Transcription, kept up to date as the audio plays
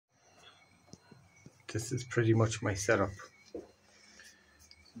this is pretty much my setup.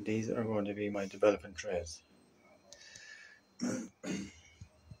 These are going to be my development trays. I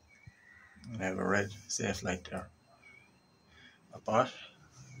have a red safe light there. I bought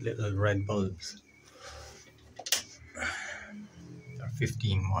little red bulbs. They're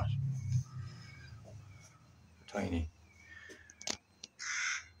 15 watt. Tiny.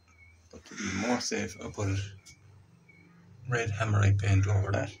 But to be more safe, I put red hammerite paint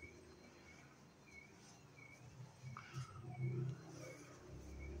over that.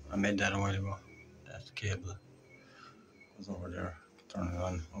 I made that a while ago. That cable goes over there. Turn it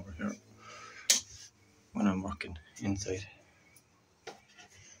on over here when I'm working inside.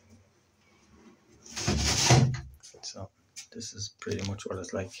 So this is pretty much what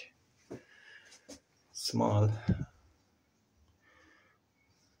it's like. Small.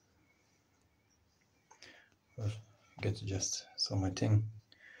 But I get the gist. So my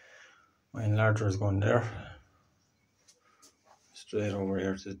enlarger is going there. Straight over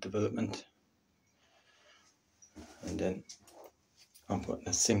here to development. And then I'm putting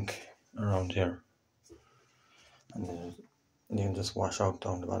a sink around here. And then you can just wash out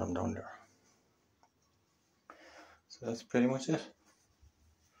down the bottom down there. So that's pretty much it.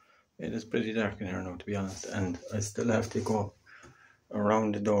 It is pretty dark in here now, to be honest, and I still have to go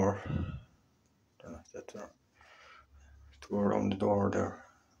around the door. Don't know if that's there. To go around the door there,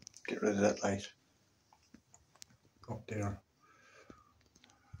 get rid of that light up there.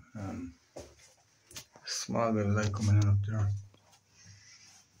 Small bit of light coming in up there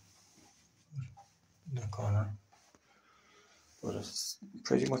in the corner, but it's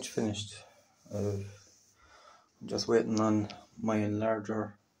pretty much finished. I'm just waiting on my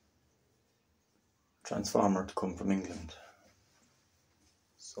enlarger transformer to come from England,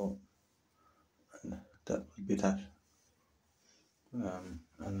 so and that will be that. And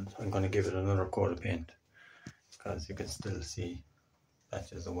I'm going to give it another coat of paint because you can still see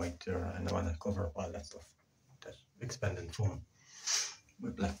patches of white there, and I want to cover up all that stuff, that expanding foam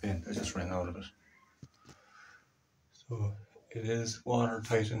with black paint. I just ran out of it, so it is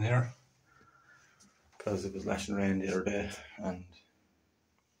watertight in here because it was lashing rain the other day and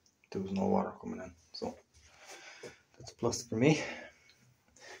there was no water coming in, so that's a plus for me.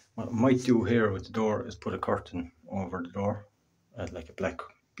 What I might do here with the door is put a curtain over the door, like a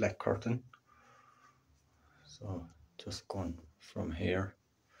black curtain. So just going from here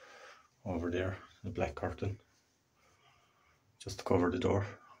over there, the black curtain, just to cover the door,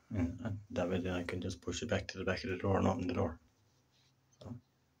 and that way then I can just push it back to the back of the door and open the door. So